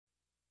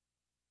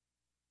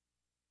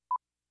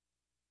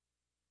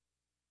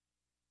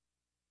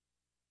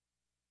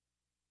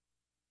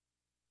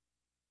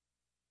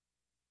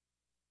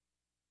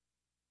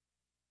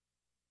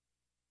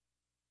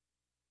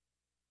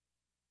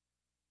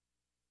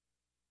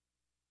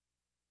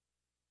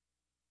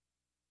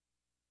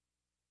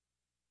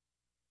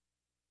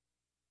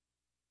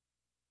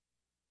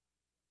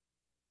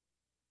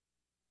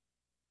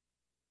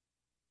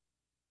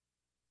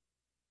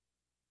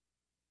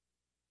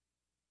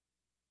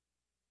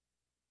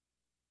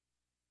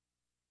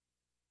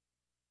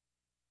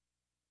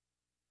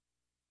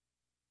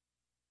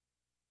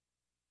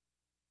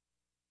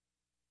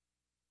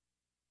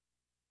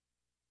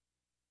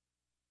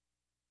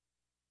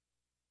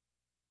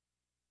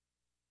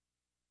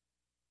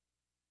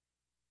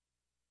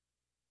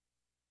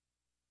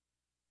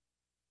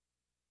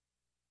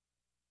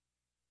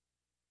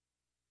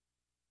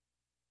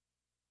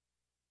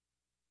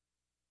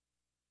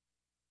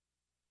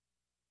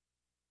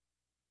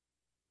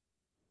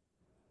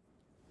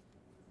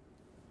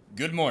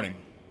Good morning.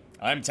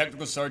 I'm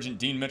Technical Sergeant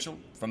Dean Mitchell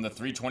from the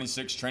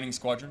 326 Training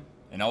Squadron,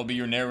 and I will be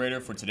your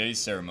narrator for today's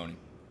ceremony.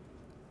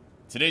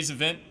 Today's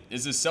event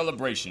is a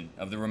celebration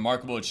of the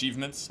remarkable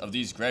achievements of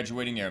these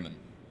graduating airmen.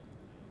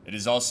 It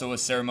is also a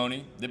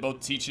ceremony that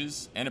both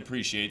teaches and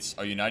appreciates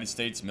our United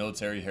States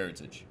military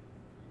heritage.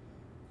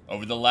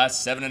 Over the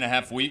last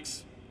 7.5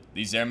 weeks,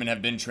 these airmen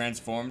have been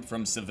transformed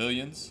from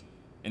civilians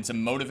into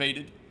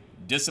motivated,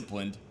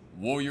 disciplined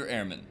warrior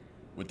airmen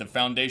with the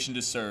foundation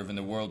to serve in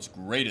the world's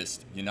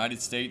greatest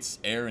United States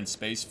Air and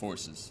Space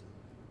Forces.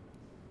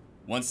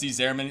 Once these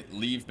airmen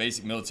leave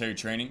basic military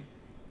training,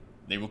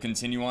 they will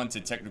continue on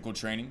to technical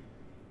training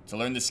to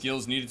learn the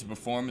skills needed to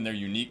perform in their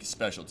unique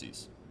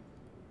specialties.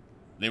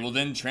 They will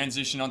then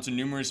transition onto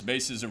numerous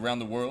bases around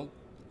the world,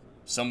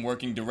 some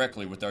working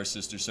directly with our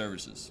sister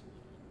services.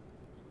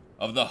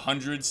 Of the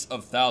hundreds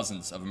of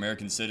thousands of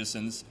American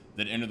citizens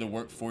that enter the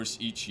workforce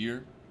each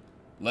year,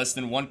 less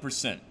than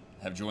 1%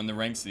 have joined the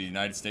ranks of the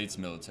United States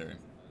military.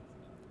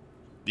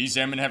 These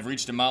airmen have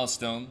reached a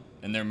milestone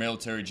in their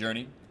military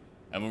journey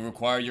and will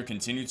require your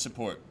continued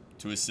support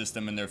to assist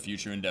them in their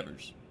future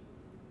endeavors.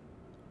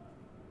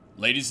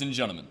 Ladies and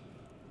gentlemen,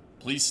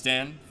 please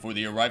stand for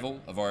the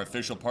arrival of our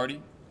official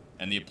party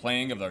and the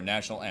playing of our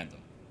national anthem.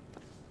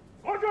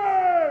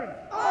 Again!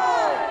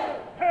 Aye!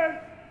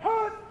 Head,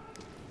 hut!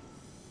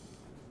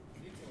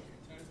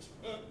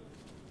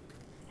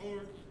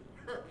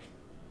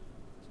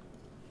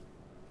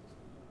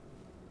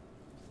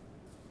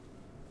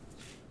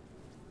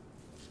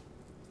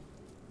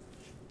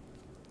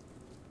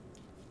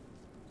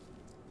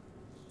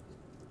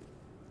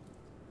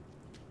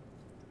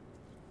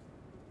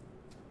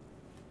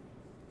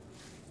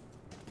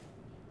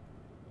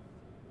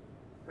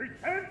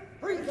 Pretend!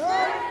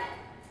 Present!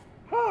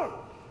 Hug!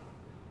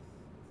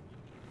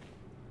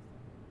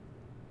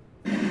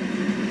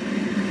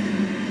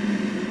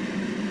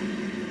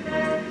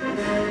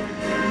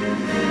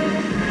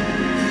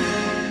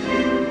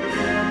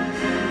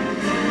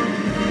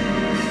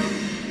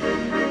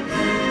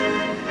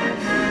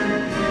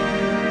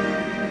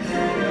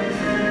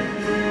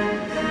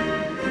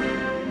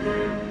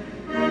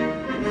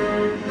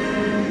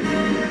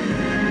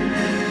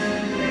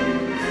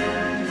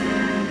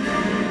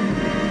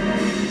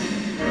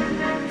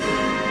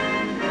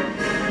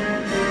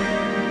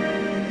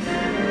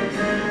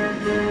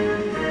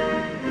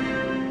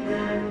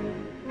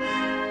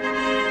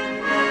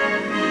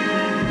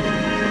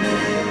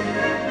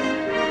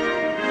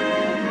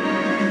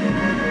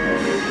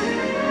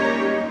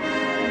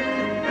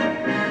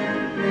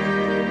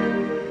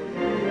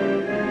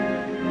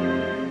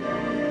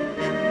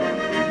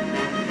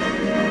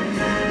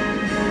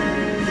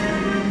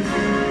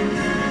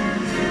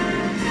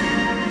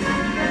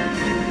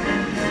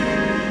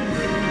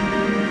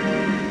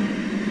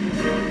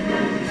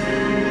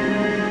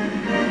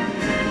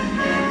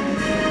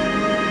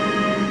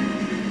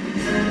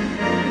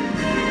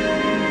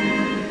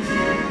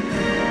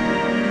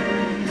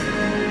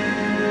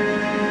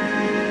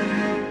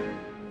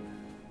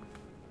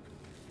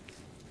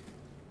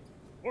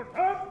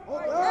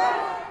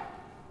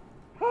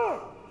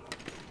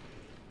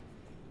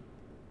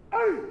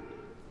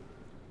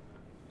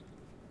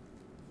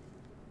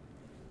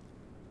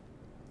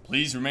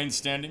 Please remain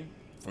standing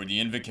for the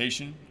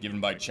invocation given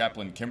by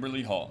Chaplain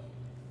Kimberly Hall.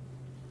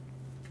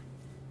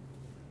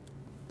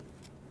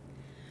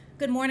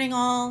 Good morning,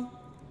 all.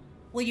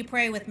 Will you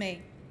pray with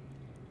me?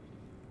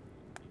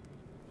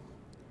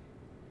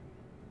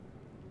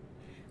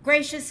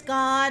 Gracious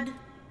God,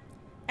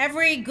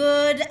 every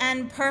good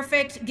and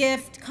perfect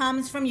gift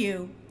comes from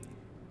you.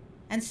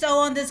 And so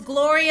on this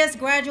glorious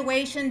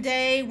graduation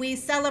day, we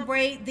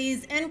celebrate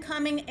these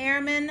incoming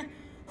airmen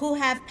who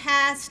have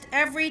passed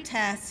every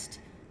test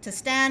to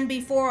stand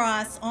before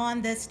us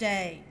on this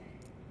day.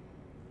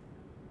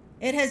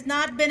 It has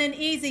not been an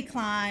easy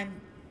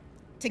climb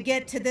to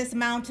get to this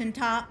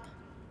mountaintop.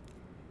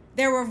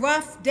 There were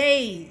rough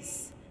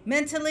days,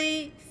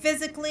 mentally,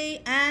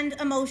 physically, and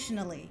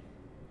emotionally.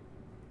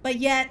 But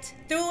yet,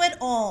 through it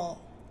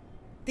all,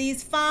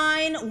 these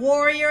fine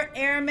warrior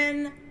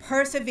airmen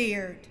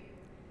persevered.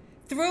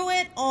 Through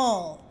it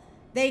all,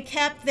 they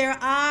kept their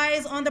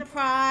eyes on the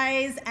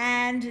prize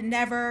and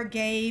never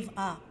gave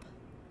up.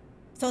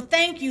 So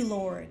thank you,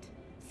 Lord.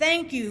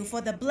 Thank you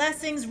for the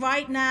blessings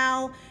right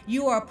now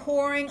you are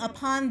pouring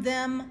upon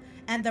them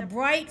and the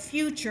bright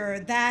future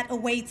that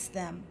awaits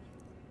them.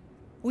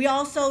 We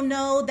also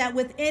know that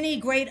with any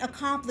great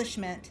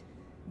accomplishment,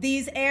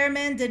 these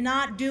airmen did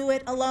not do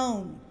it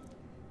alone.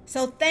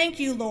 So thank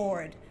you,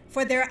 Lord,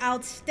 for their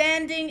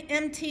outstanding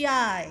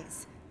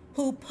MTIs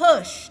who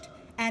pushed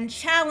and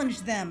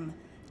challenged them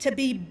to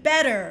be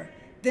better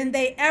than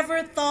they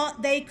ever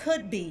thought they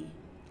could be,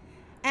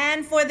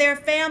 and for their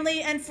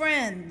family and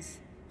friends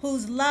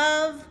whose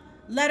love,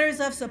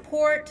 letters of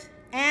support,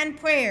 and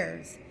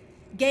prayers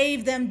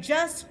gave them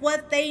just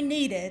what they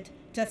needed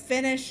to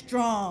finish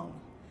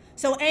strong.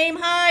 So aim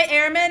high,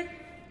 airmen.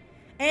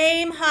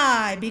 Aim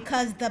high,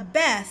 because the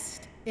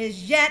best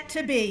is yet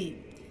to be.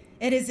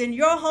 It is in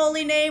your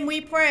holy name we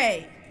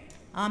pray.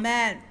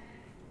 Amen.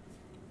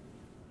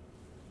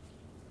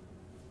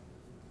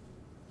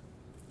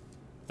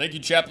 Thank you,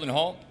 Chaplain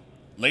Hall.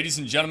 Ladies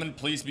and gentlemen,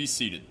 please be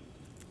seated.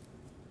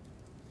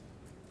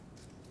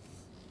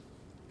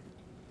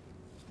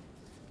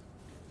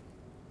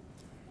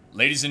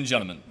 Ladies and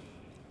gentlemen,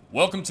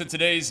 welcome to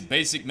today's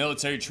Basic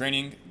Military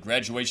Training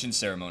graduation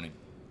ceremony.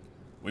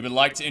 We would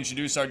like to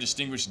introduce our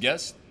distinguished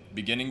guests,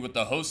 beginning with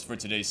the host for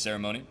today's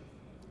ceremony,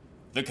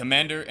 the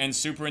Commander and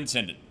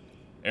Superintendent,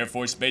 Air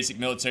Force Basic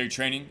Military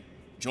Training,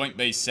 Joint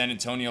Base San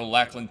Antonio,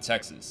 Lackland,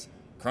 Texas,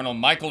 Colonel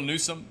Michael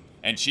Newsom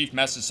and Chief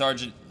Master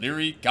Sergeant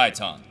Leary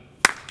Gaitan.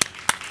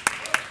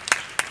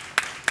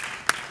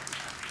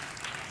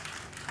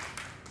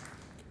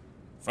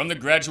 From the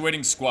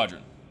graduating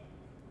squadron,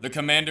 the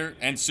Commander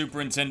and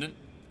Superintendent,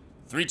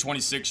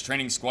 326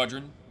 Training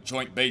Squadron,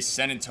 Joint Base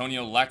San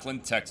Antonio,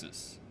 Lackland,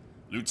 Texas,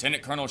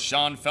 Lieutenant Colonel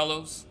Sean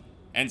Fellows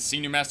and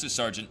Senior Master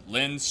Sergeant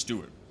Lynn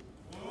Stewart.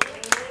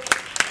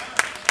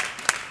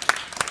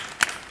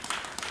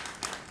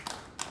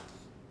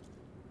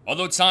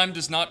 Although time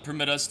does not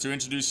permit us to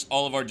introduce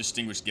all of our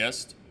distinguished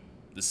guests,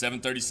 the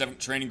 737th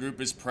Training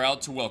Group is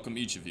proud to welcome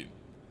each of you.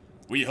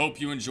 We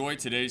hope you enjoy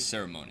today's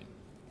ceremony.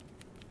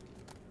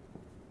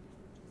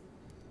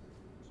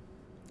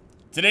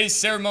 Today's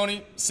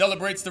ceremony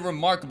celebrates the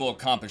remarkable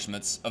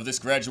accomplishments of this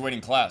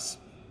graduating class.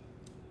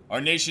 Our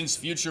nation's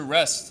future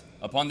rests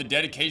upon the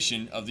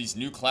dedication of these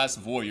new class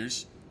of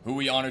warriors who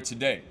we honor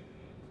today.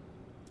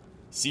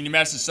 Senior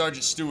Master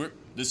Sergeant Stewart,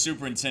 the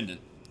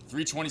Superintendent,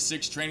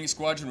 326 Training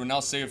Squadron, will now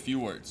say a few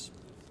words.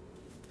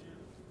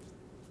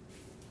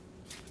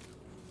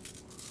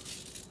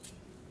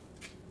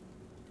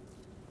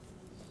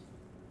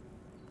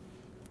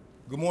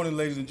 Good morning,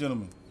 ladies and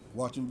gentlemen,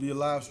 watching via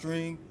live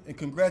stream, and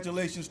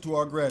congratulations to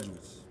our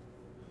graduates.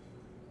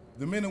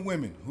 The men and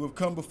women who have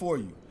come before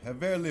you have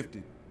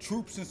airlifted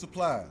troops and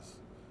supplies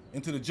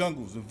into the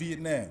jungles of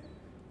Vietnam,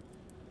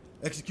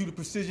 executed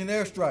precision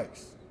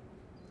airstrikes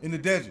in the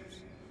deserts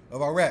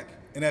of Iraq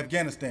and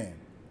Afghanistan,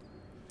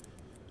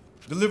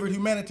 delivered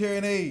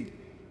humanitarian aid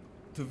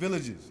to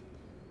villages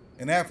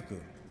in Africa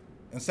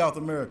and South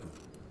America.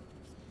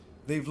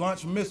 They've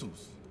launched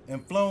missiles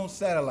and flown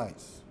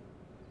satellites,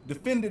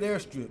 defended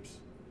airstrips,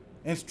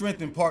 and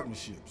strengthened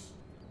partnerships.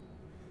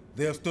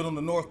 They have stood on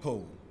the North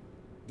Pole,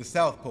 the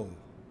South Pole,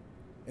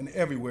 and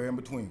everywhere in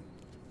between.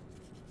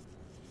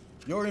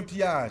 Your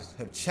MTIs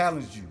have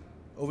challenged you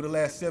over the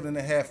last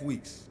 7.5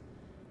 weeks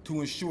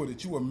to ensure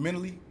that you are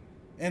mentally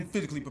and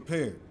physically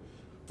prepared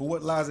for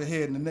what lies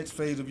ahead in the next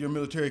phase of your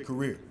military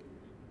career.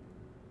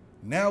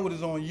 Now it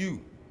is on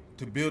you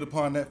to build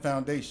upon that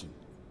foundation.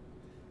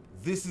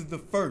 This is the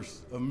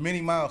first of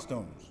many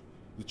milestones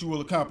that you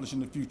will accomplish in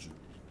the future.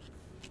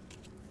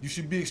 You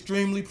should be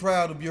extremely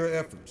proud of your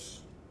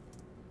efforts.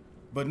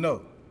 But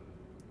no,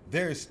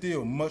 there is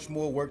still much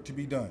more work to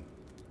be done.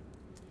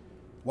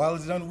 While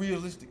it's an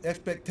unrealistic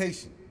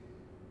expectation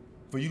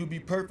for you to be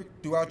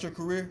perfect throughout your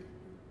career,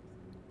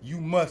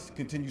 you must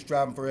continue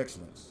striving for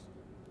excellence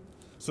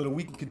so that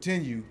we can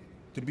continue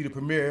to be the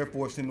premier Air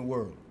Force in the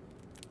world.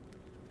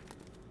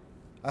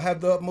 I have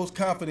the utmost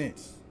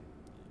confidence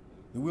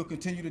that we'll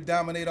continue to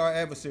dominate our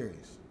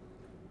adversaries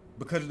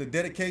because of the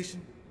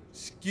dedication,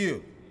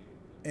 skill,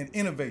 and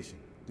innovation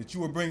that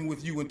you are bringing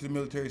with you into the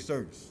military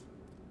service.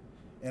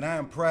 And I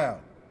am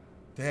proud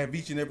to have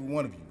each and every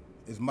one of you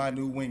as my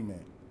new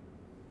wingman.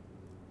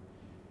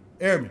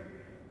 Airmen,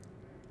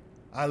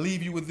 I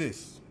leave you with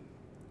this.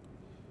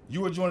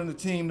 You are joining a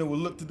team that will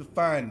look to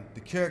define the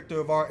character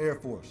of our Air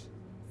Force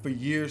for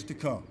years to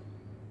come.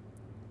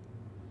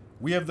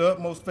 We have the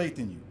utmost faith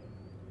in you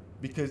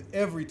because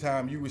every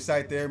time you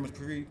recite the Airman's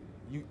Creed,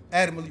 you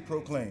adamantly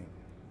proclaim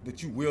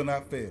that you will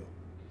not fail,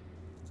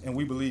 and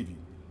we believe you.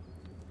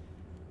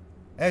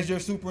 As your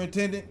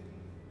superintendent,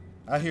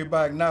 I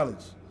hereby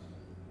acknowledge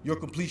your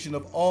completion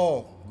of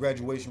all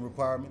graduation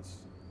requirements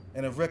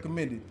and have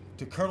recommended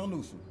to Colonel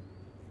Newsom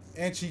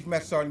and Chief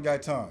Master Sergeant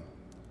Gaitan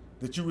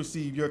that you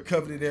receive your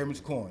coveted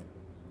Airman's Coin,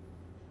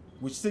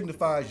 which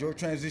signifies your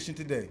transition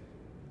today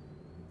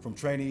from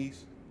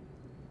trainees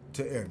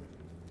to airmen.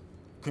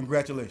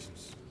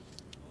 Congratulations.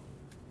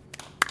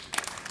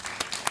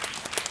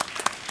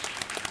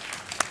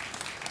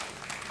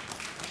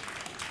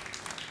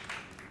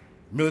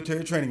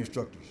 Military training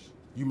instructors,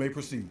 you may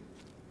proceed.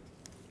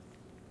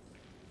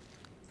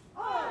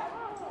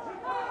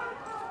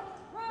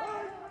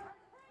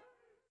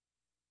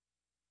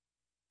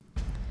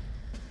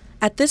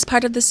 At this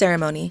part of the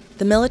ceremony,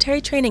 the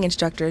military training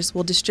instructors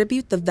will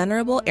distribute the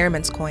venerable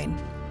Airman's Coin.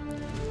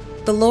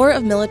 The lore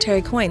of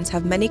military coins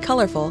have many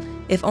colorful,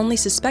 if only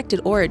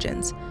suspected,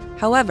 origins.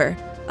 However,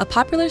 a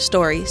popular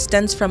story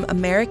stems from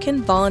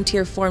American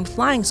volunteer-formed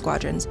flying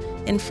squadrons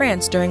in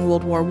France during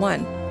World War I.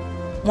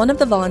 One of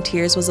the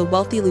volunteers was a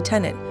wealthy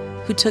lieutenant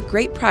who took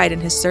great pride in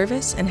his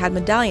service and had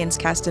medallions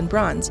cast in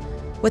bronze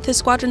with his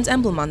squadron's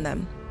emblem on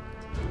them.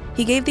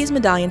 He gave these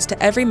medallions to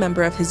every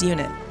member of his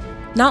unit.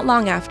 Not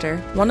long after,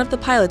 one of the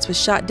pilots was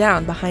shot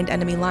down behind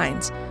enemy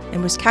lines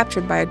and was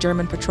captured by a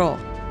German patrol.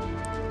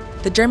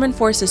 The German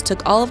forces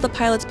took all of the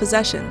pilot's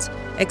possessions,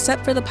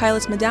 except for the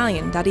pilot's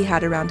medallion that he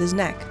had around his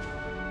neck.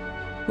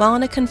 While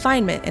in a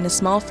confinement in a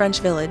small French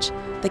village,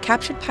 the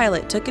captured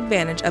pilot took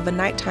advantage of a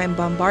nighttime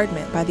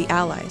bombardment by the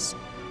Allies.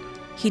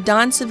 He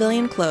donned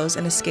civilian clothes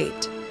and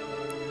escaped.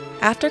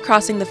 After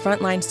crossing the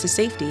front lines to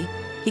safety,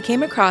 he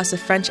came across a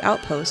French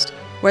outpost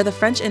where the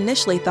French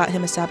initially thought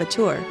him a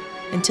saboteur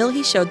until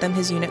he showed them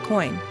his unit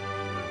coin.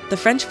 The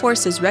French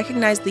forces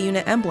recognized the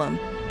unit emblem,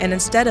 and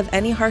instead of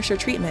any harsher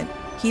treatment,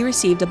 he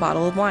received a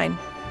bottle of wine.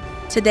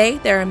 Today,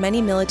 there are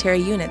many military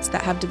units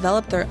that have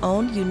developed their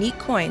own unique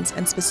coins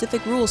and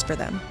specific rules for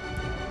them.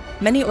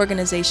 Many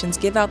organizations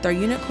give out their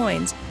unit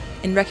coins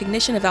in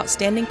recognition of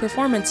outstanding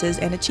performances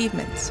and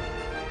achievements.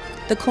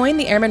 The coin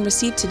the airmen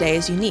received today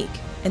is unique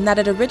in that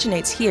it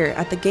originates here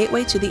at the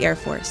gateway to the Air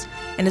Force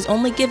and is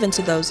only given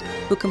to those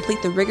who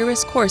complete the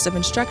rigorous course of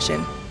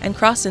instruction and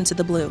cross into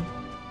the blue.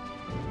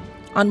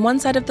 On one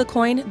side of the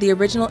coin, the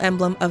original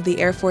emblem of the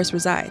Air Force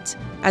resides,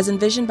 as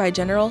envisioned by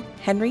General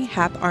Henry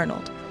Hap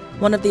Arnold,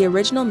 one of the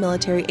original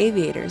military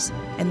aviators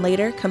and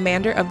later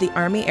commander of the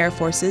Army Air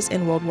Forces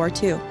in World War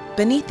II.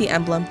 Beneath the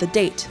emblem, the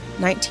date,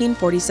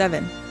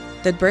 1947,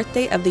 the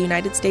birthday of the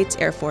United States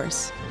Air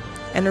Force.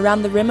 And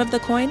around the rim of the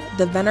coin,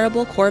 the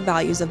venerable core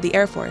values of the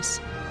Air Force: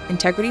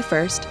 integrity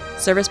first,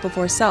 service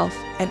before self,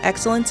 and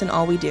excellence in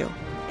all we do.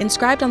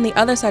 Inscribed on the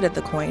other side of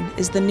the coin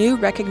is the new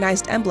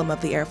recognized emblem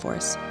of the Air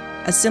Force,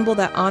 a symbol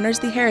that honors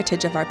the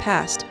heritage of our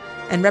past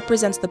and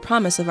represents the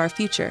promise of our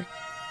future.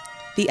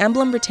 The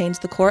emblem retains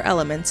the core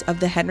elements of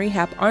the Henry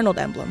Hap Arnold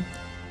emblem,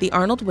 the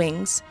Arnold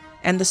wings,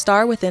 and the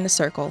star within a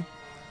circle.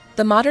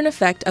 The modern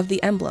effect of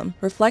the emblem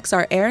reflects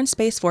our Air and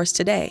Space Force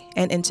today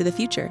and into the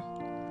future.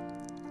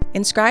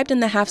 Inscribed in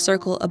the half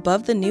circle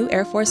above the new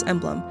Air Force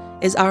emblem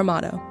is our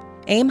motto: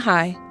 aim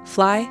high,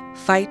 fly,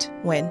 fight,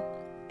 win.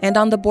 And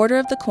on the border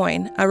of the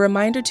coin, a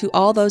reminder to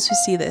all those who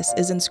see this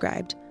is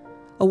inscribed: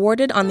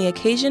 awarded on the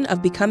occasion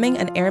of becoming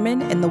an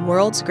airman in the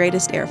world's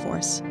greatest Air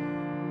Force.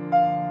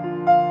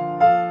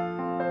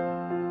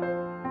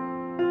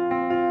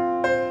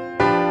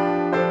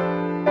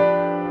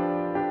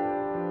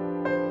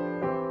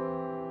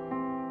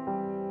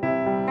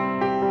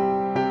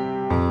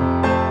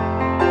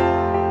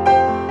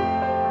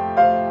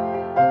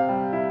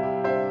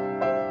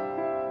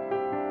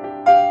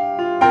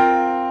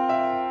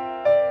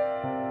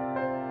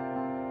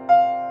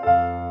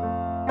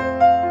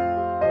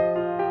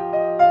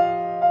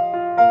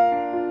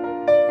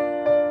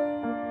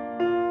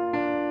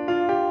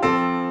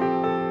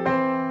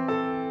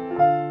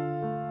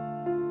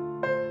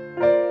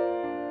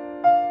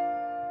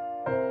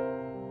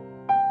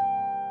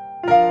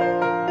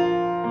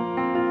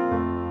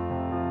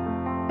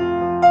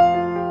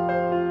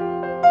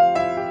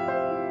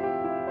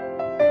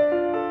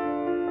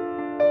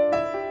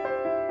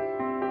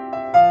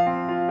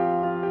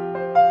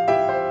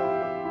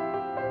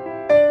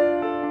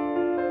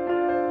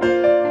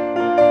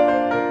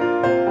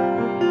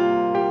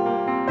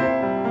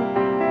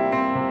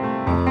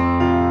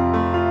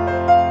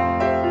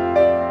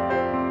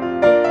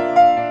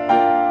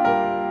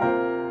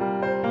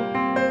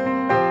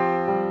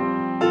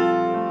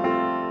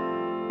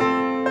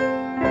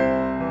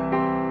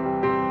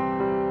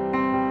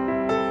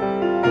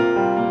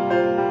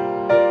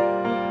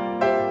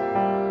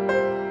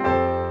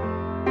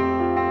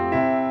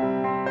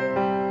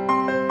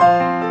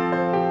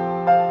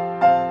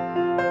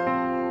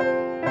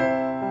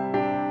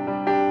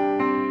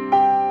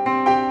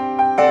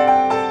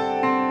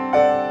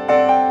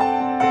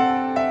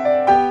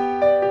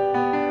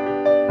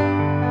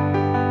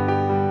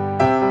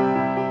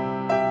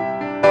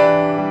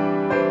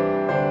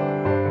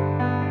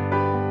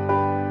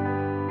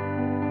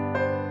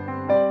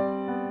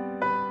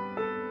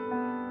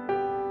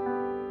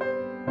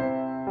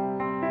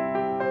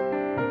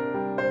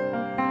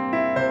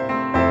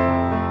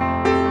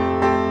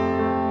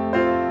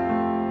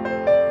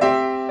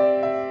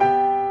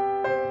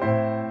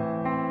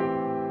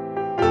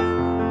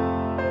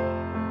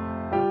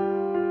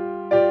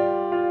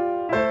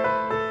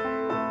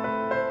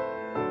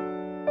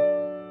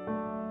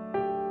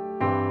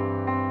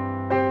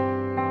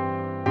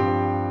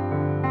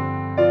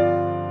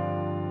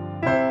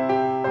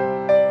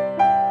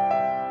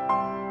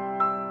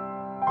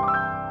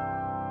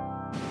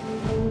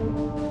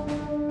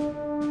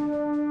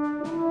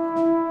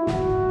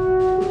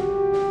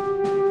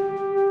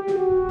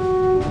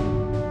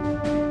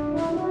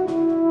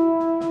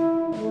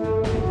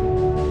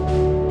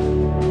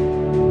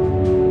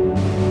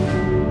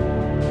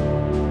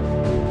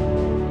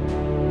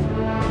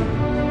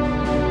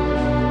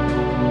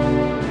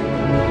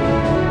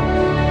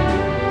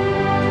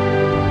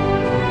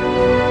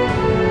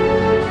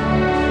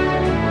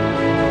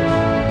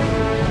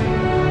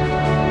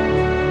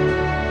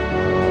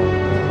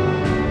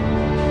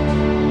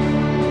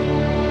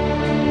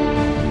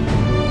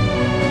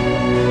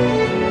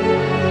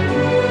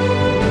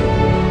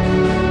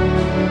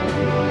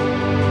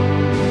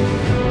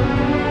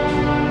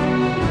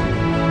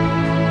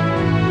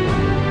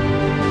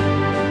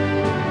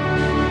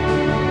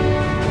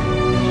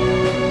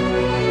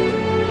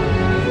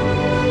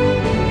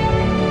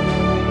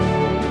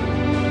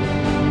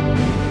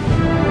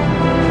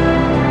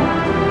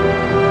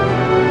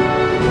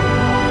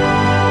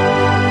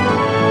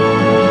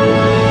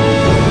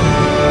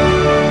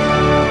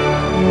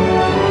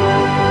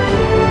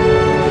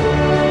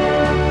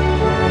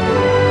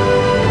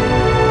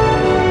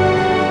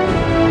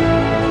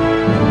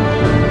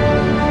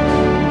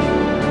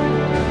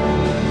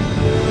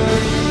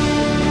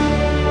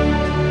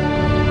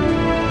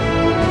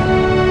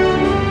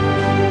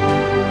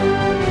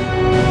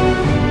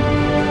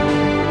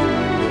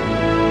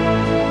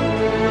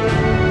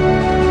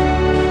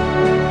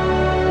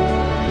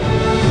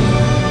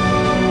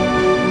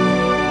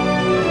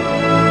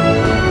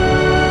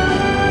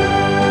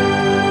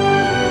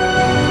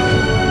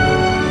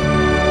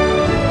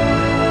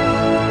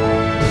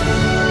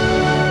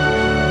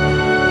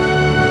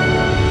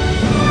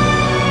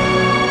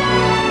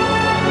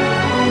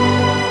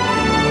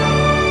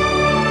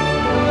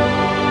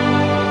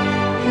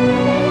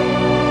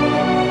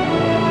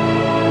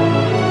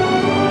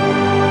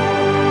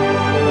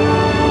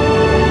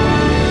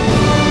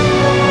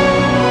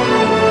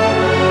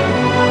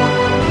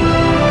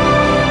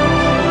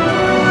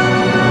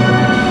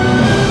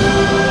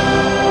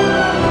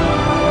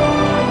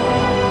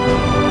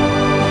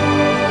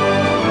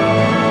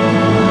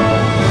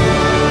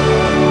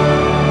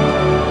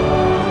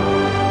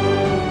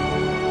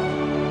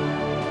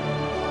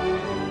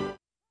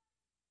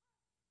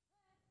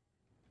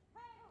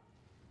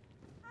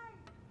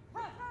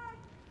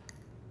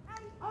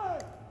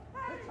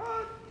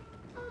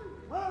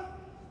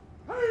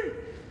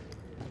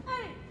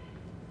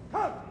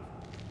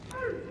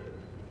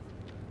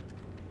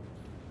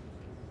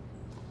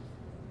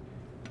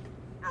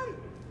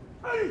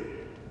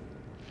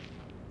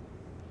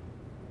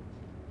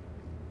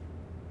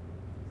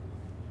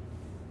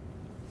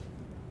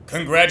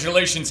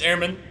 Congratulations,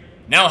 Airmen.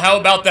 Now how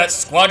about that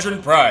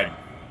squadron pride?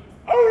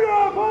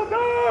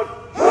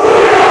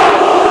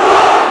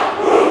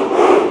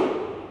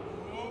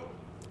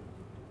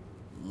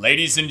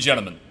 Ladies and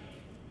gentlemen,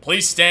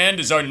 please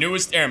stand as our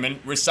newest airmen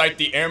recite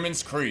the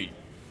Airman's Creed.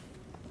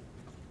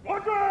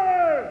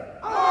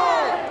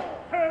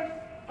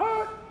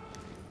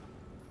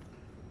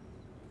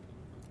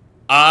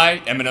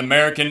 I am an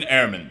American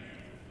airman.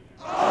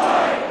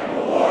 I am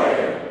a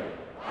warrior.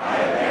 I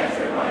have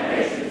answered my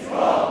nation's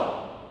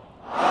call.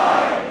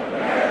 I am an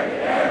American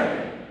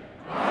airman.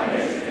 My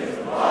mission is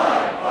to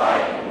fly,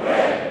 fight, and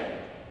win.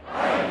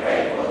 I am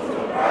faithful to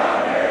a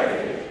proud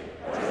heritage,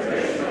 a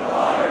tradition of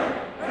honor,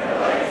 and a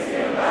legacy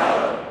of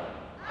valor.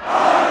 I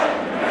am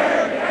an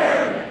American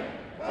airman,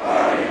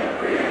 guardian of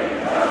freedom and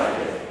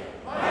justice.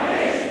 My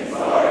nation's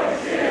sword and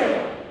shield,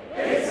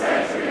 8th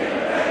century and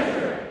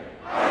avenger.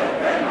 I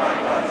defend my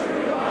country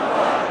with my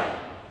life.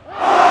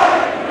 I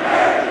am an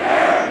American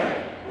airman,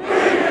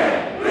 wingman,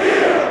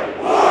 leader,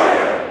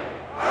 warrior.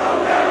 I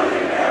will never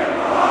leave an airman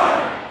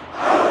behind.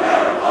 I will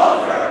never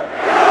falter.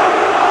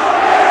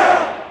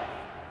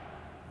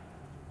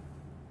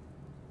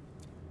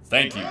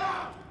 Thank you.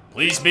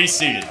 Please be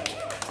seated.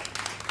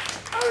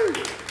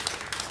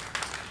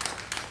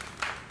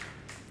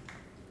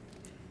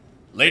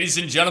 Ladies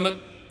and gentlemen,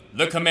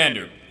 the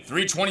Commander,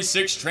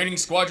 326 Training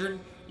Squadron,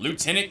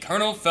 Lieutenant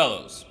Colonel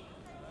Fellows.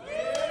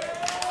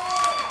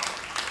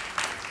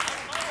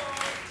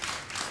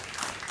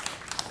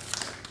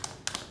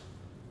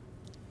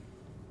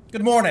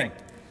 Good morning.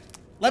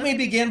 Let me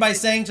begin by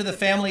saying to the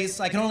families,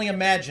 I can only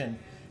imagine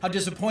how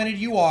disappointed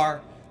you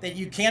are that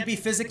you can't be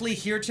physically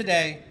here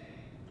today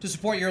to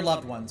support your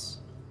loved ones.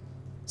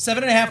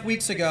 7.5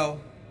 weeks ago,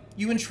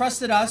 you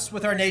entrusted us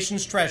with our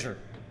nation's treasure,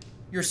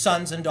 your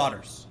sons and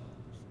daughters.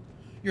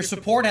 Your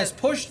support has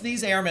pushed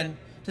these airmen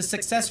to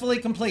successfully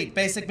complete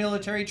basic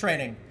military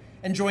training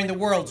and join the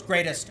world's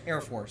greatest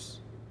Air Force.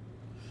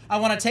 I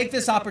want to take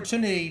this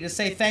opportunity to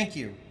say thank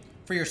you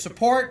for your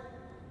support,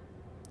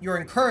 your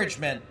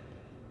encouragement,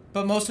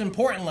 but most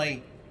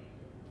importantly,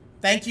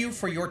 thank you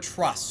for your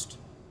trust.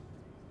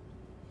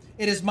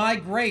 It is my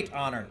great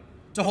honor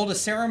to hold a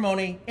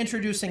ceremony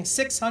introducing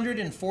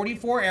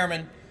 644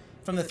 airmen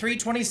from the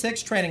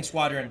 326 Training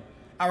Squadron,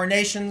 our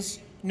nation's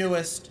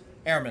newest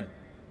airmen.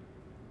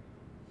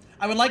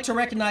 I would like to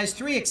recognize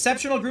 3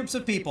 exceptional groups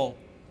of people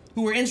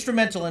who were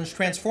instrumental in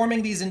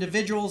transforming these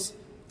individuals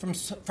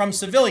from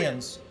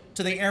civilians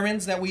to the airmen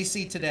that we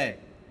see today.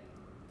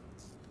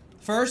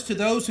 First, to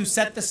those who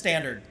set the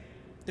standard,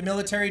 the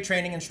military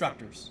training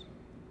instructors.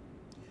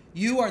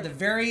 You are the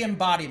very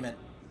embodiment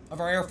of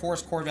our Air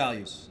Force core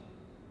values.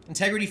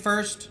 Integrity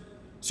first,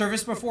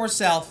 service before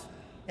self,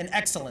 and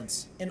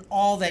excellence in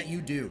all that you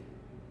do.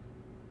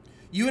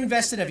 You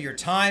invested of your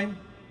time,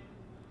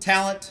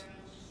 talent,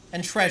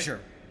 and treasure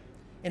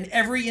in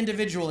every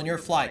individual in your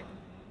flight.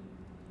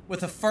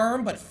 With a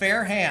firm but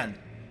fair hand,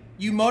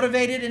 you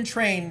motivated and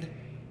trained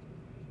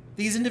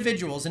these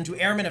individuals into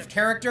airmen of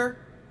character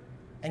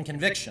and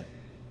conviction.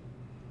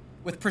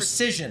 With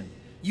precision,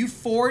 you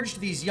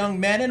forged these young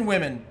men and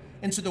women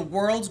into the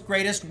world's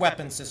greatest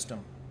weapon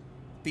system,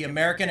 the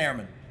American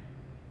Airman.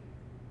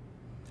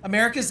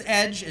 America's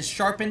edge is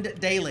sharpened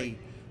daily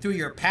through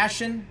your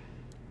passion,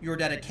 your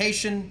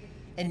dedication,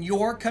 and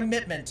your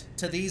commitment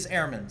to these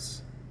airmen.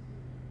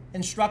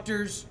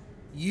 Instructors,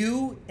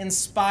 you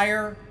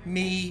inspire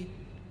me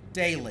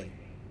daily.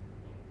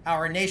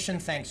 Our nation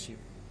thanks you.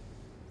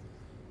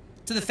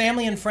 To the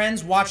family and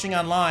friends watching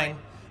online,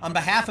 on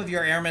behalf of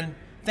your airmen,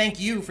 thank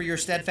you for your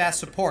steadfast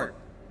support.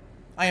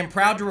 I am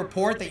proud to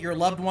report that your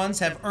loved ones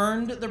have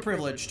earned the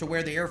privilege to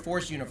wear the Air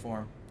Force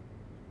uniform.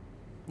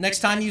 Next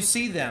time you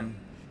see them,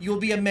 you will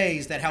be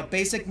amazed at how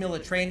basic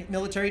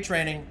military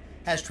training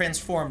has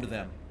transformed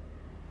them.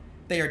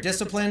 They are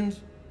disciplined,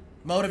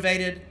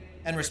 motivated,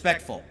 and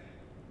respectful.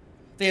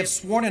 They have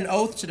sworn an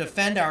oath to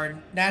defend our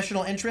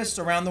national interests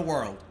around the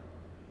world.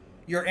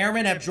 Your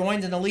airmen have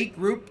joined an elite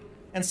group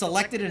and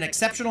selected an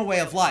exceptional way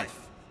of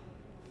life,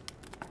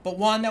 but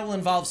one that will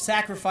involve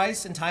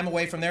sacrifice and time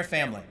away from their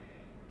family.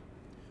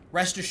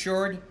 Rest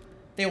assured,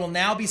 they will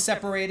now be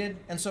separated,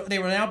 and so they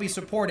will now be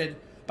supported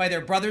by their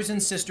brothers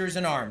and sisters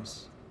in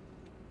arms.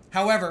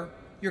 However,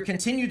 your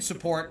continued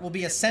support will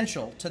be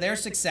essential to their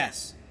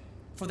success,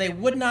 for they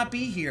would not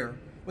be here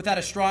without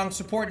a strong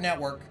support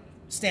network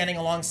standing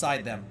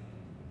alongside them.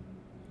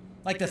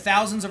 Like the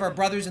thousands of our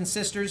brothers and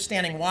sisters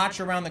standing watch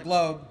around the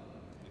globe,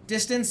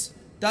 distance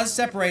does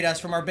separate us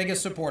from our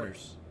biggest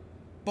supporters,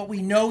 but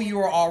we know you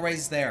are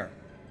always there.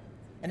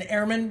 An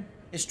airman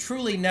is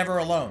truly never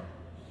alone.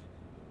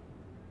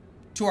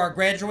 To our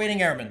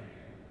graduating airmen,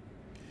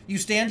 you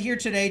stand here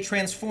today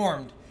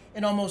transformed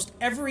in almost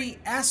every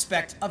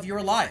aspect of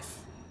your life.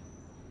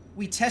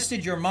 We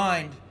tested your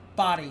mind,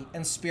 body,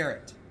 and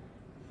spirit.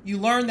 You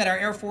learned that our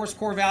Air Force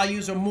core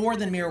values are more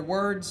than mere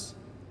words.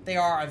 They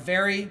are a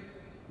very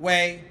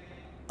way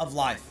of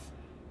life.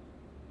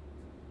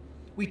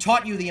 We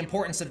taught you the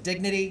importance of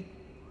dignity,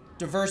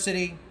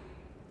 diversity,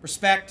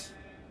 respect,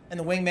 and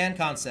the wingman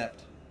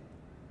concept.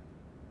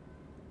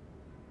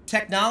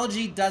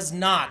 Technology does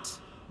not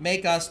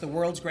make us the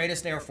world's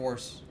greatest Air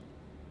Force.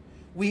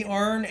 We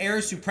earn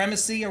air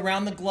supremacy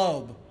around the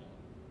globe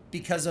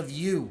because of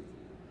you,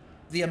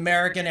 the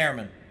American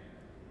airmen.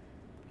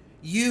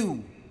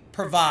 You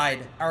provide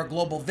our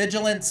global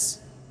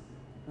vigilance,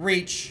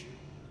 reach,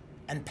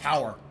 and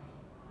power.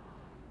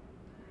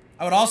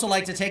 I would also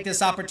like to take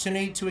this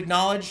opportunity to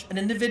acknowledge an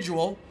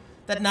individual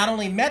that not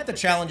only met the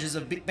challenges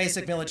of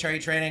basic military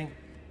training,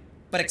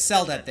 but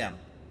excelled at them.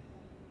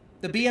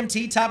 The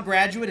BMT top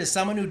graduate is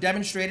someone who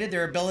demonstrated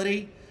their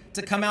ability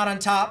to come out on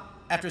top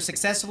after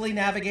successfully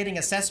navigating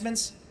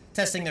assessments,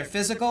 testing their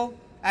physical,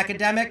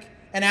 academic,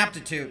 and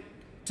aptitude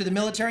to the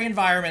military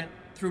environment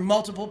through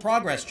multiple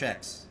progress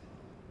checks.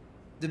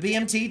 The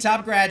BMT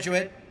top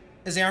graduate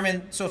is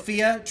Airman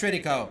Sophia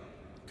Tridico.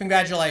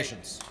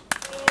 Congratulations.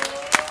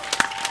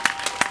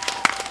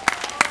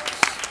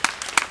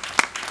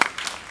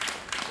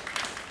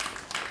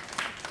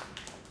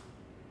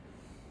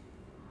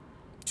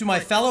 To my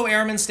fellow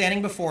airmen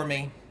standing before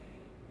me,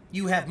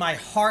 you have my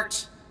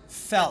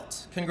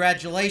heartfelt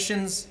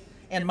congratulations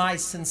and my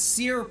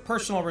sincere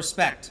personal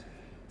respect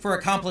for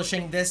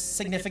accomplishing this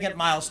significant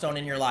milestone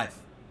in your life.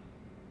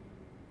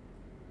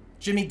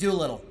 Jimmy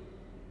Doolittle,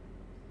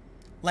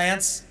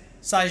 Lance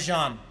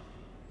Saijan,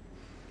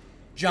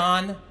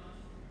 John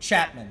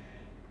Chapman.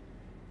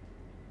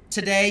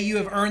 Today you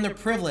have earned the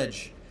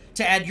privilege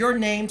to add your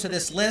name to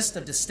this list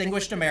of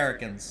distinguished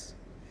Americans.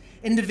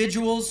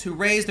 Individuals who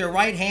raise their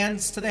right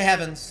hands to the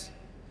heavens,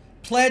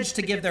 pledge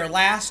to give their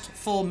last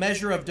full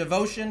measure of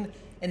devotion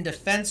in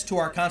defense to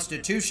our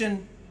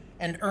Constitution,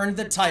 and earned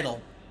the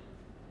title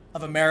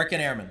of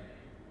American Airman.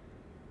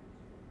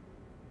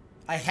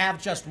 I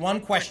have just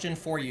one question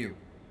for you.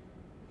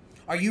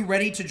 Are you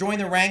ready to join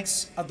the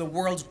ranks of the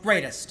world's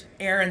greatest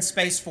air and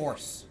space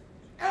force?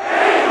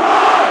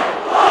 I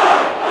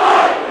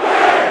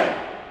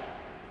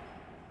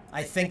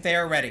think they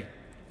are ready.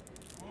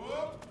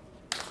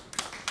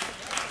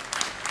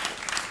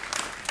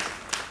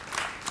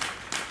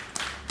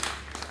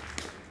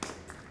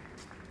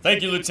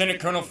 Thank you,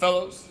 Lieutenant Colonel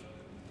Fellows.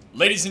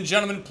 Ladies and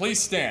gentlemen,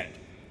 please stand.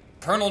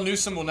 Colonel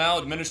Newsom will now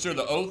administer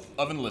the oath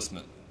of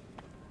enlistment.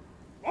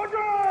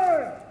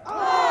 Roger!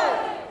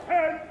 Aye!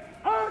 And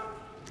out!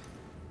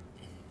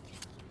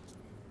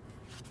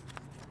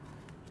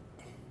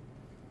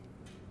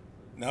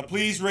 Now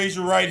please raise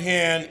your right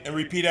hand and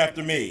repeat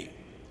after me.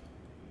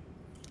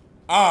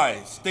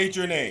 I state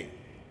your name.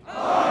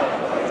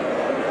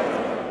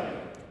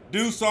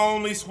 Do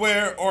solemnly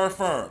swear or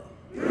affirm.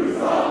 Do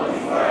solemnly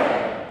swear.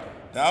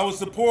 That I will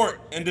support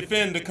and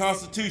defend the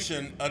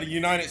Constitution of the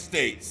United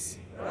States.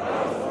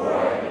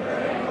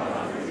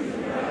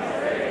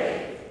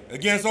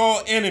 Against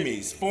all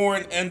enemies,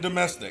 foreign and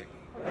domestic.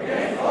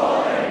 Against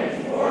all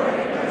enemies, foreign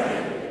and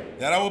domestic.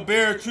 That I will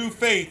bear true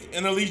faith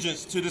and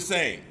allegiance to the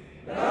same.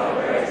 That I will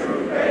bear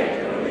true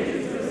faith and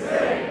allegiance to the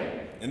same.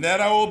 And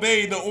that I will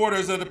obey the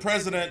orders of the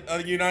President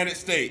of the United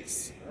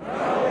States. And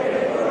I will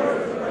obey the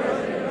orders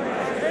of the President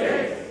of the United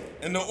States.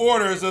 And the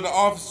orders of the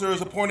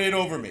officers appointed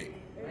over me.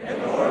 And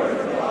the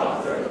orders of the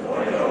officers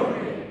appointed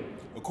over me.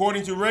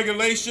 According to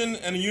regulation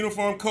and the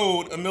Uniform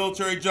Code of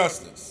Military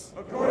Justice.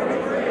 According to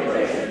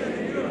regulations and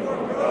the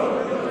Uniform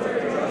Code of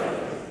Military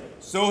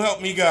Justice. So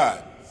help me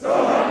God. So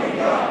help me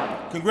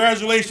God.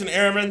 Congratulations,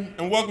 Airmen,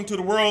 and welcome to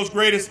the world's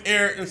greatest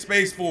air and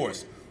space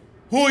force.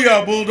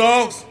 Hoo-yah,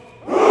 Bulldogs!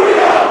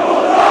 Hoo-yah,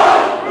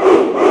 Bulldogs!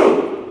 Woo,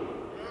 woo.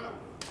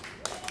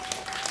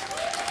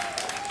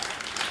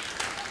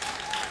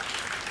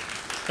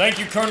 Thank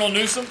you, Colonel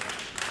Newsom.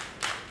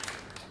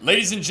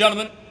 Ladies and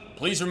gentlemen,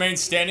 please remain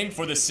standing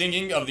for the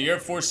singing of the Air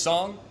Force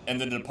song and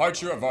the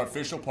departure of our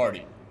official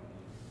party.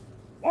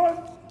 1,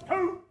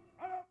 2,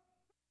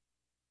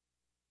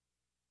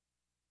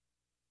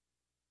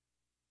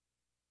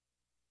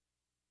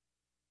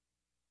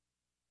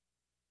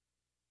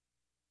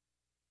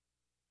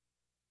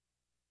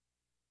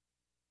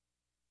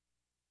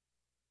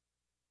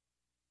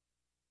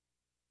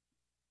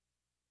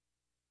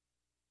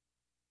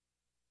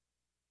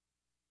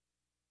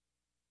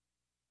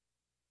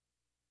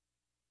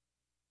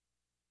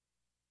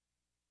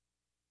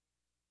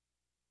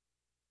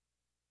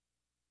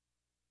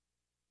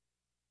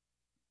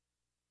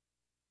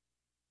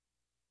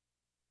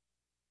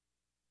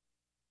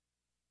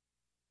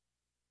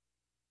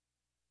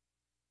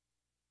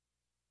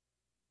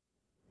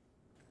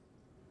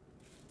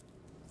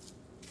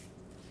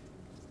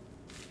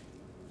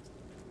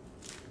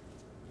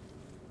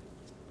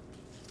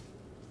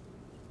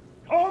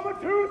 Comma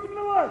 2 from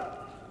the left.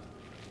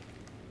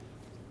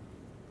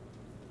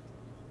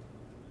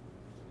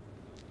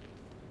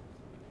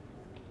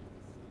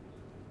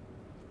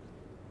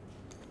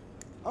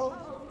 Hold.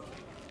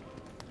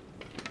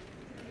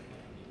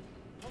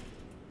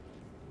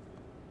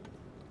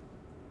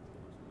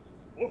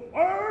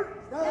 Forward.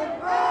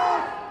 Stand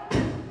back.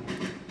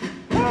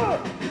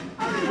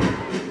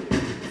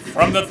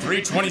 From the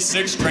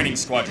 326 Training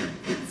Squadron,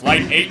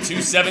 Flight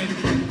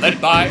 827, led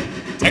by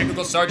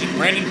Technical Sergeant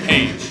Brandon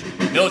Page,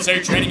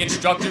 Military Training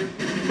Instructor,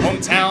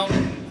 hometown,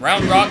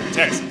 Round Rock,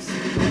 Texas.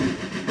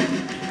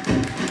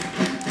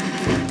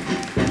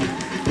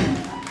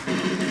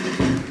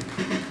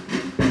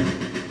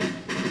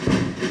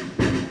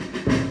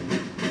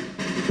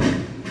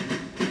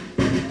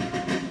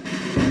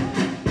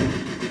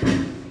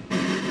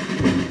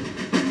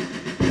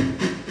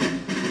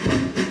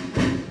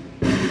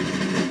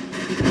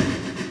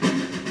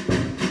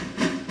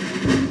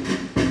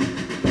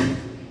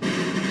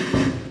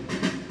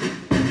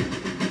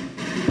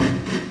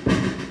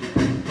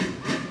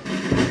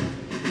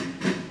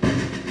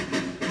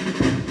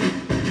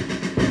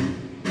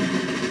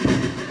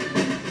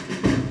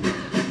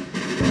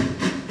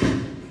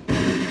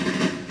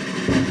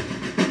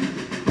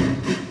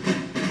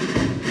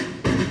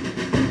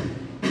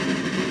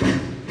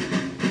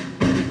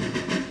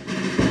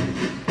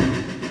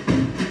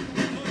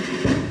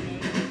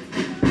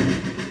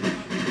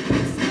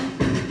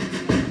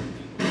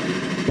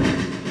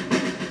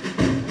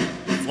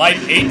 Flight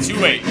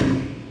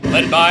 828,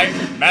 led by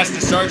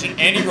Master Sergeant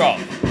Andy Roth,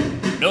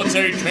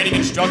 military training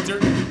instructor,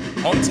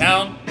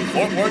 hometown,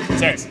 Fort Worth,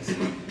 Texas.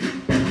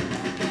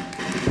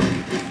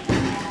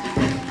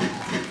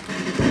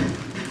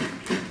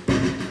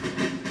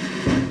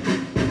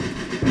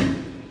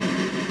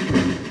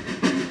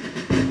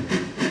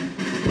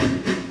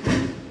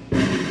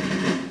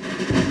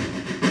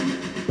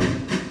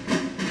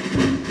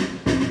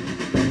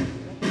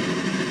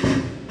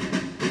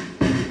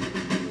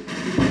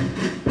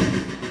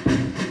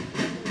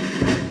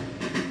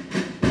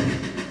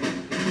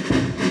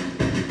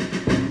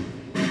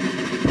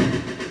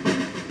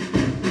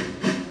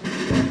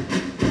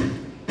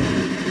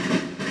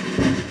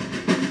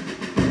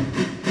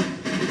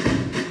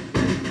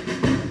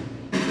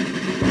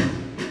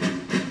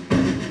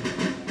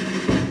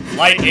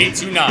 Flight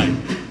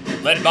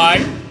 829, led by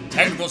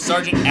Technical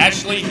Sergeant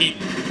Ashley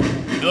Heaton,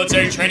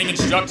 military training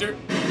instructor,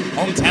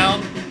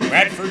 hometown,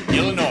 Bradford,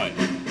 Illinois.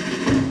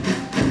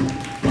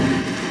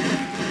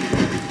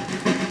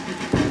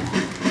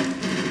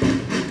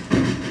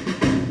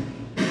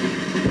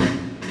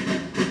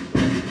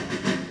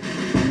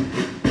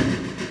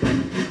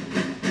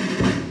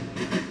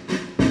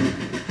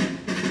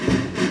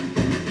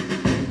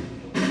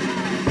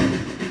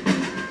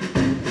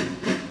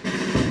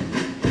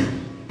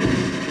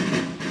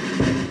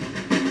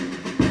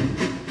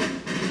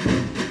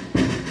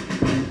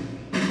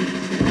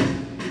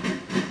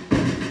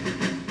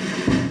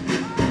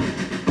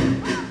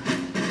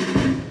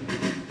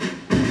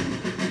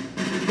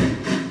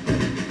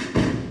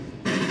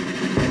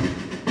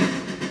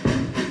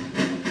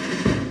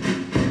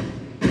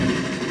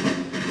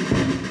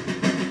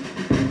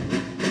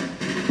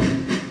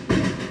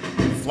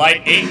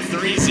 Flight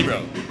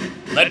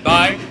 830, led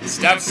by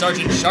Staff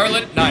Sergeant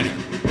Charlotte Niner,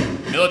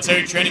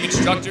 military training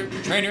instructor,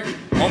 trainer,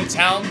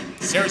 hometown,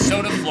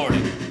 Sarasota,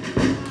 Florida.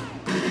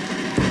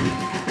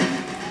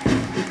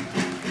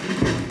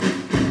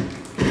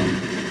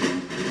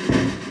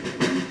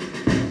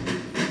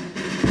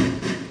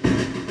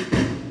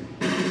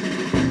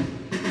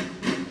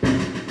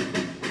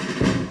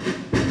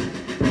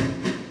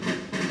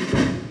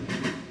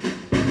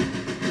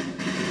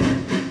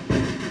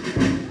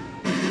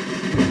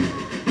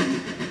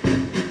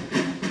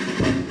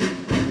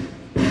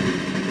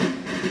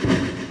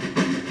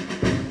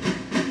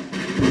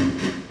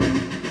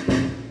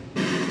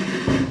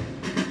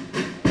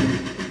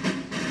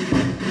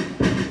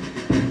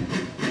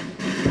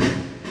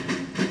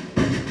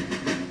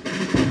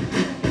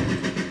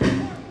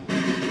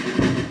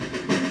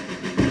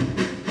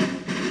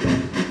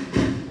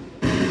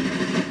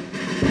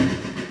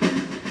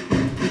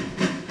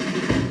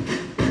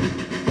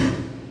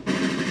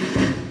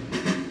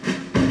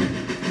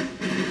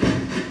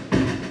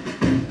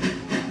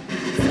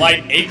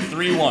 Flight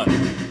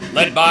 831,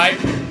 led by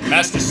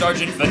Master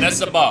Sergeant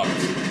Vanessa Boggs,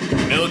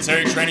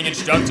 military training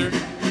instructor,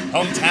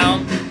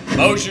 hometown,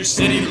 Bossier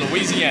City,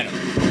 Louisiana.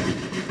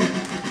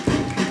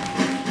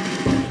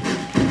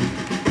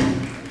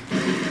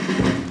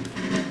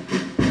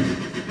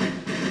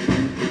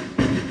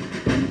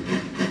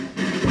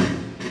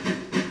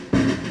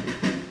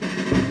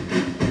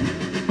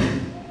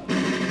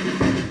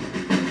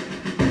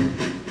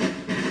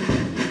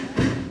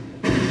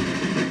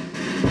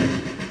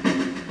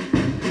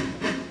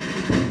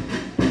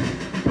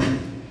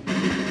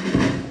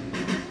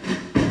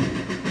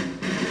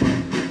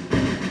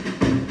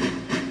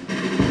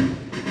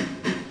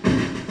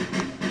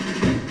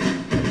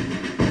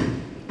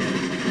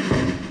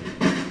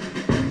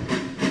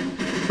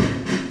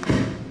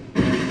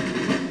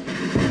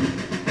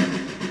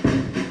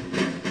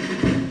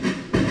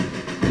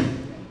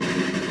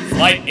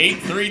 Flight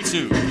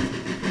 832,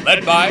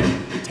 led by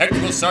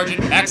Technical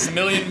Sergeant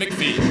Maximilian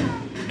McPhee,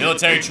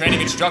 military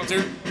training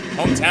instructor,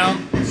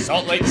 hometown,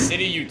 Salt Lake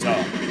City,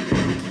 Utah.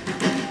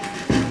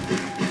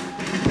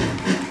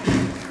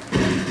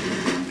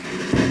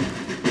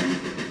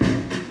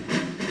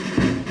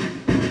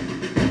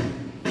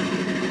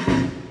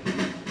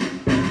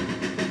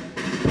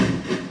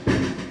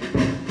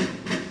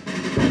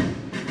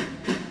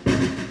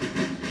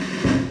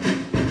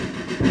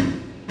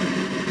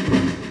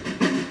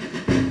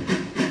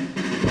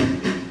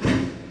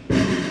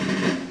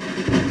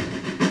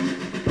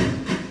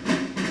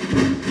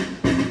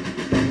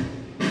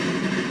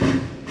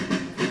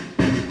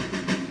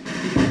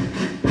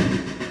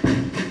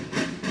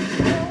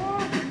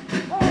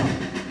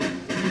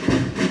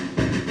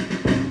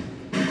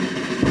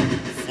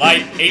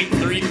 Flight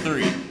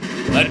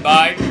 833, led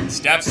by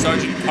Staff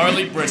Sergeant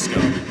Carly Briscoe,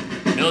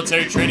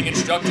 military training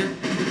instructor,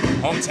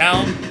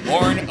 hometown,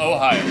 Warren,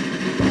 Ohio.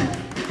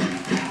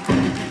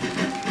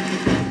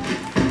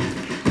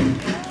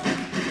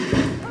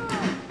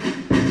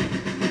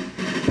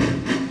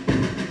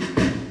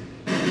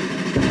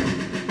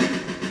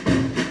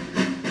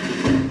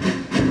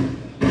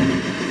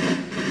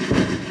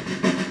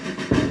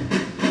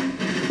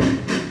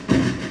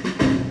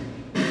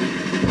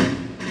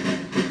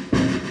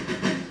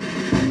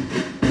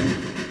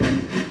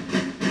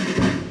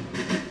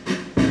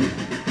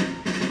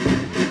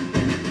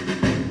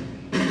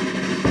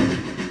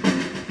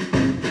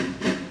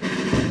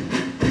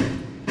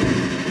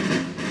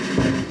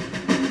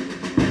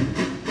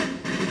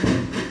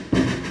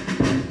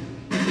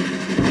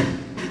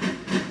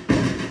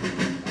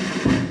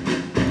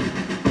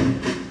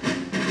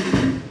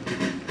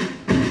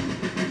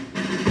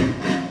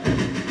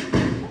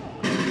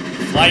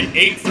 Flight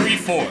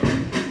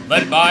 834,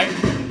 led by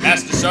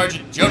Master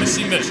Sergeant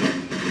Jodeci Mitchell,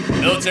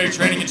 military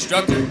training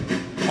instructor,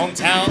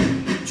 hometown,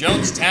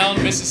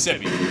 Jonestown,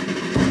 Mississippi.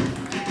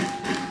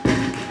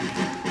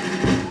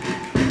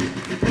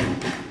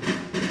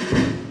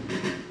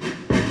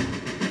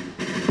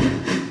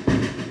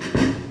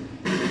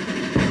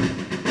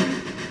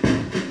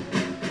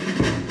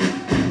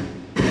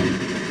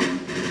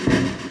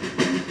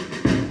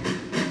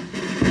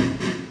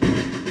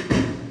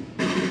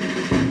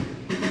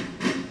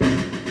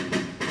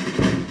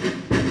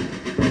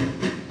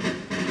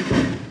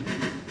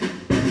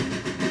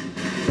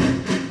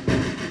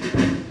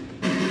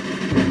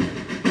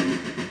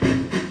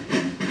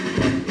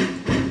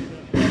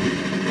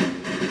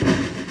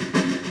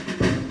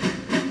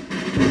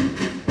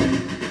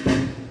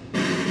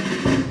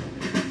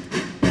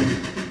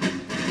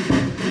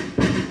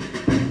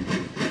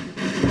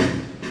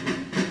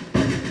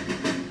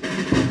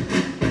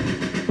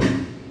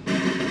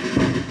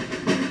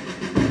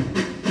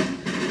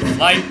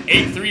 Flight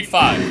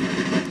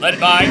 835, led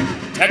by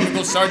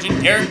Technical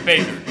Sergeant Eric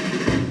Baker,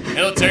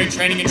 military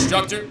training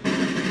instructor,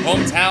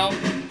 hometown,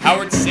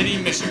 Howard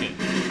City, Michigan.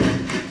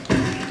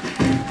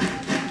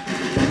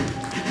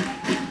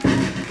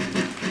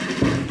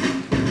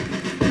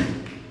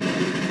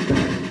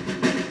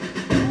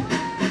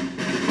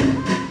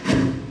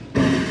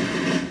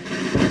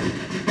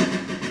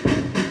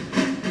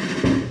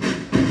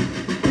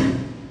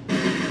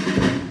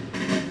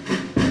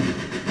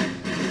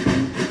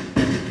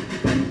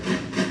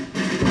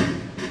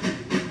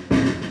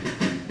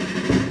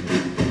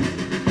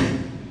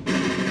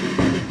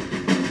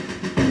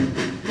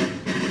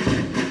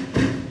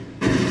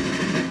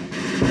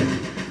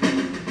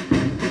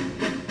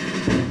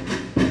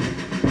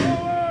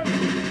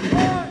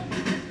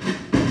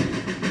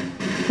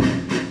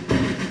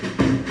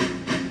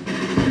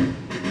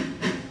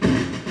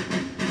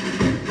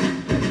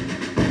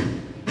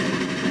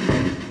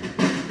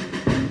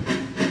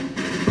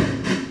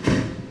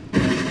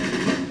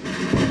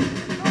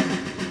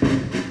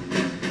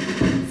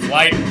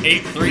 Flight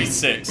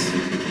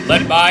 836,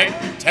 led by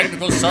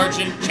Technical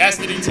Sergeant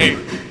Chastity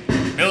Tabor,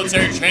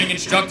 military training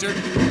instructor,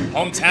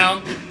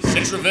 hometown,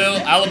 Centreville,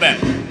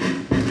 Alabama.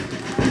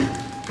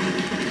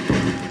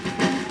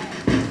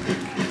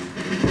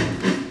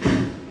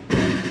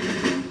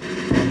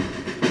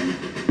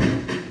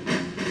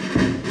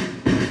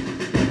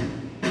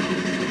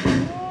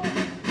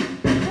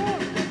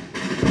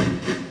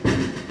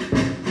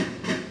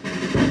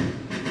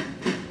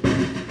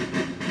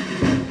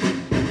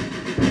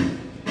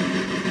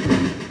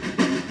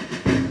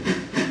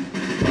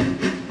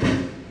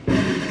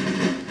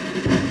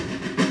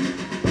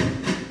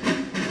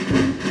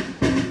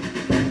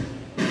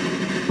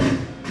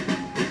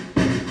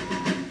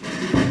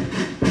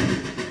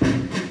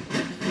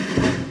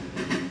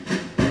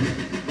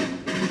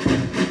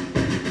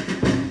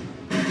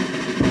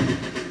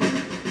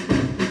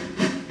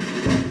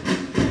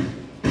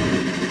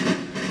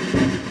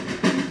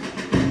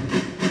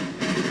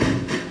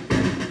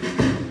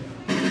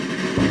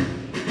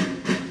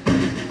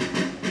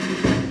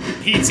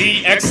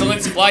 PT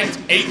Excellence Flight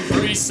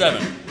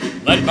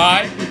 837, led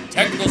by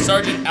Technical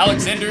Sergeant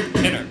Alexander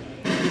Kinner,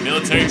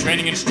 military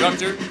training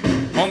instructor,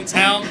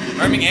 hometown,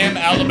 Birmingham,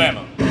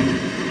 Alabama.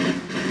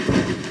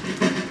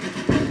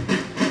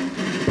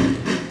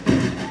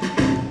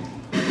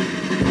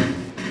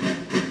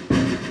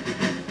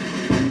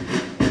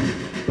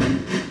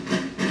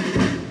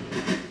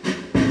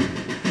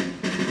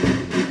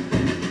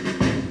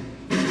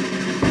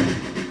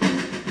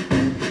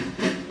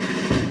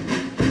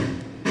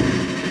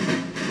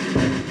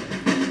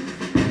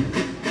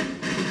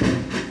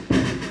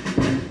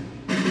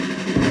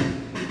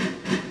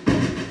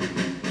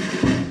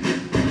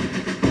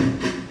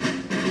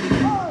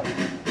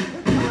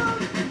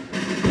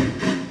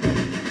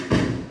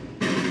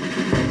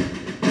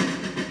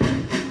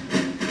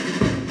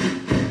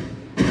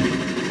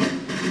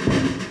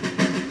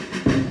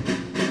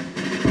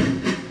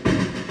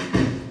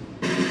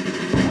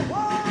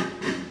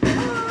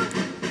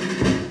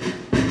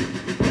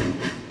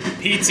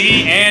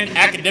 PT and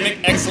Academic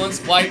Excellence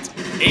Flight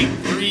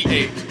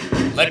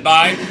 838, led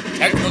by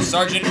Technical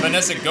Sergeant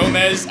Vanessa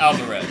Gomez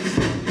Alvarez,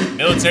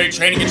 military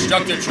training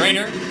instructor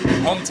trainer,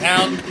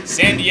 hometown,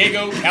 San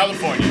Diego,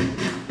 California.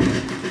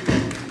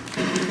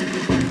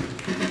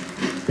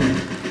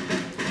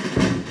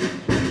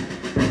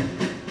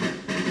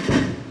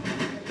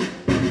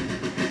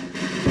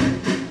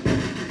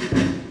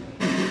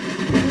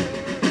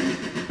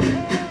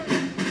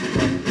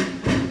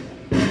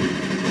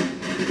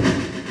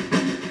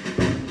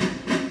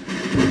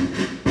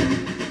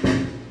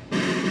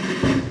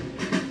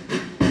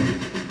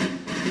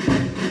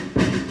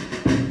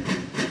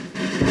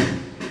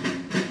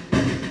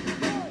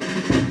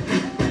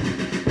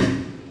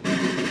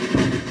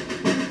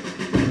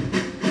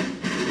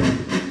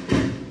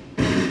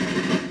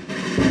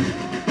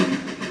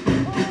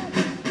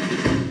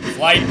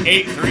 Flight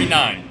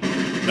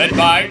 839, led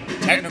by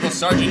Technical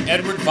Sergeant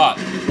Edward Vaught,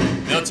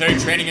 military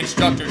training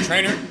instructor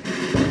trainer,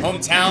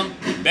 hometown,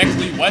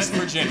 Beckley, West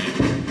Virginia.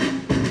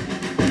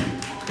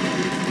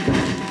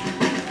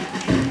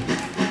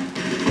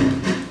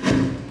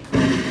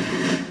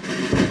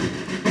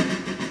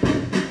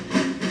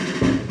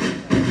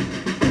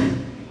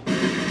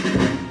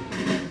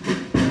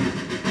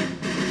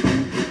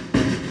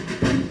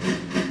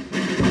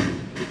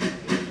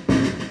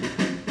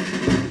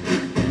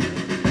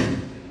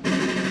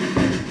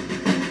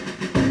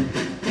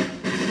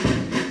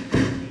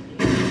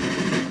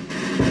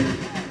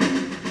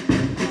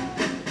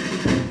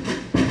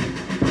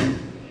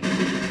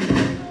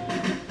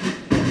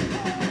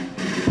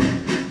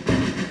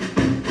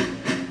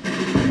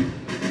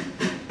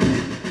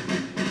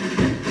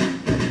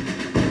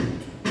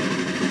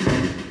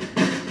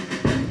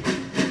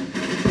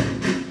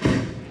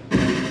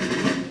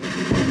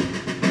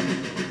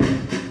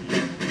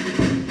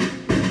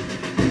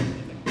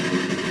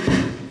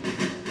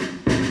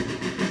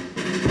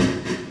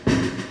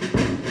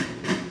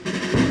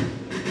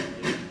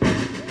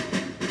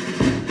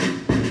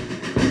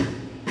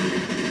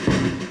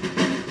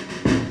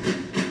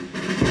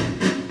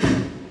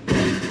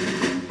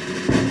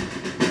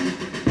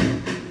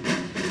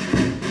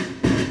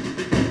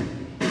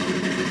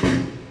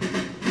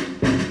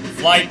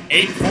 Flight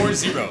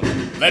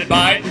 840, led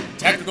by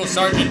Technical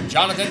Sergeant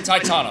Jonathan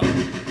Taitano,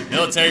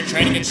 military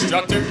training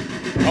instructor,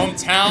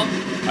 hometown,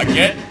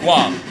 Aguet,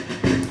 Guam.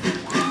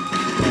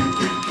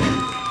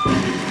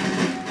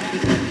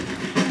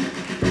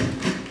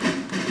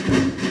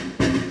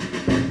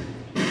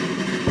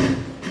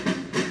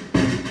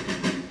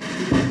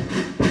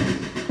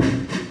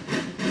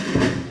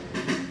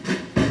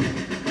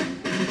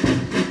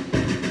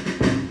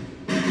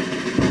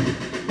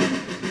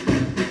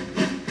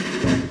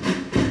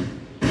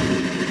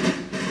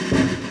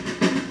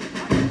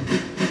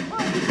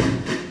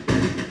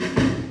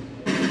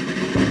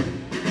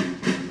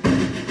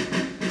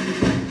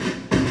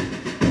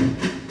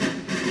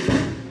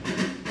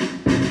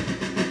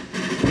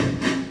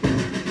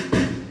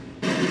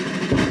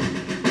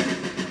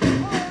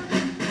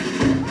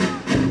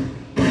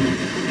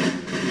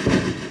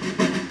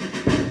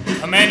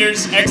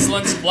 Commander's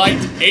Excellence Flight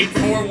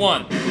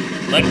 841,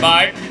 led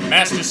by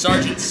Master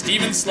Sergeant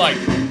Stephen Slight,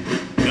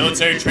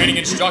 military training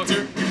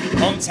instructor,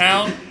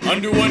 hometown,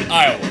 Underwood,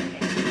 Iowa.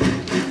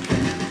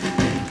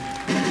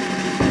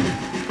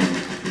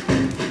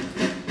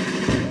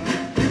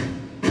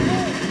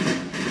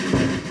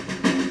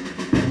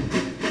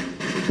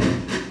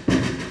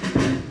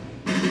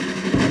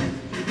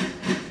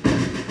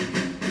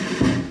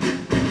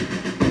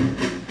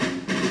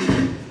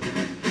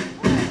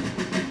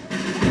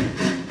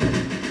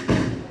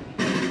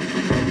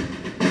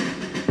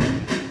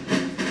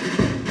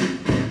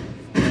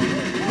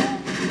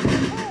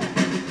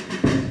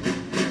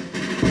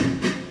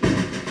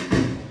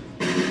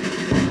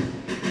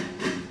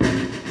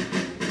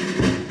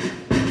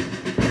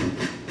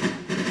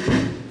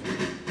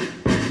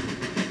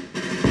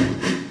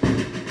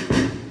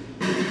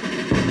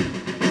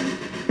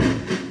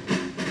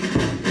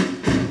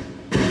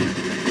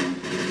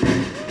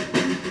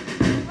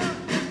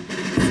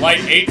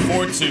 Flight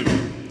 842,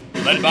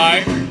 led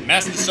by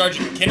Master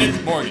Sergeant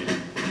Kenneth Morgan,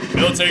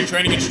 military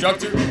training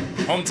instructor,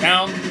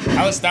 hometown,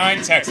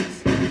 Palestine, Texas.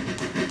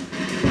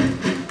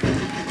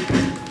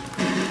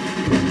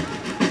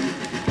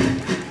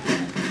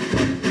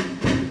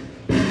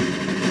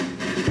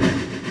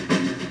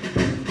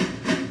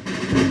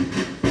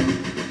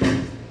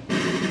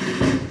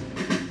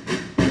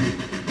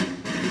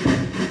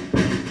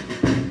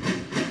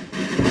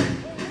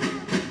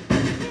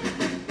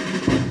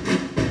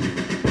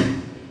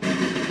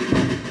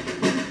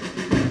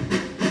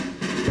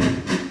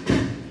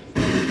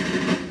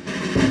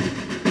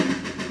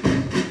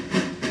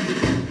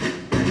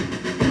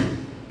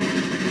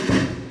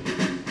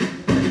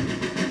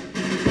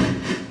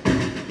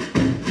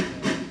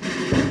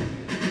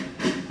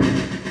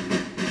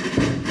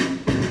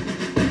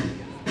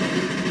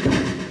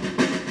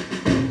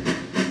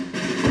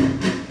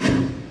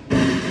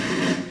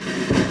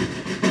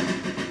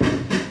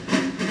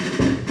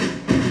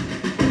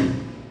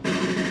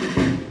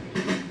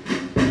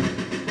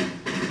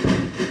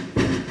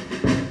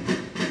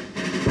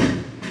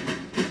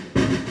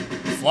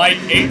 Flight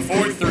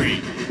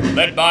 843,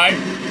 led by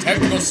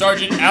Technical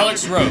Sergeant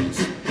Alex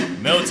Rose,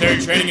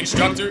 military training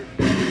instructor,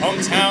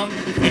 hometown,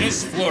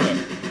 Venice, Florida.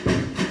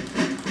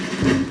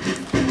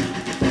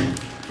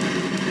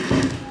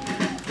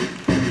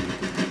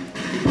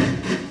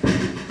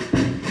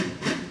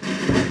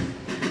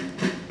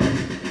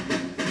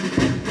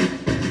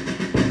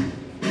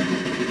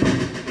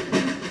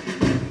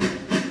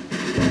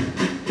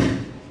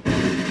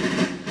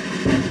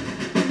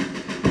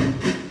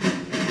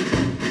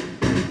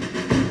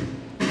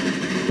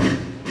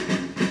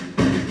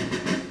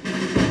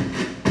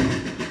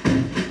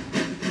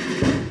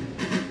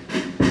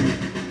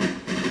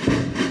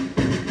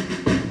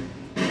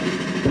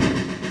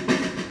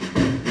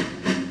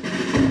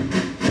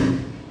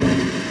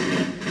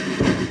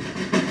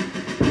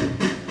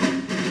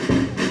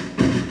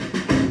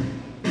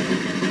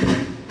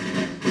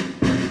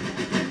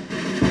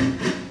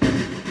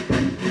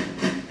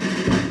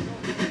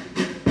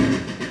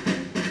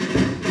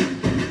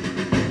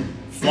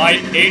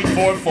 Flight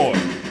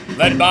 844,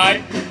 led by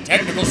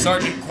Technical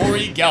Sergeant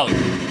Corey Gallagher,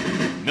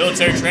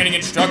 military training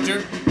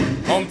instructor,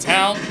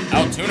 hometown,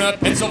 Altoona,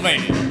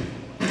 Pennsylvania.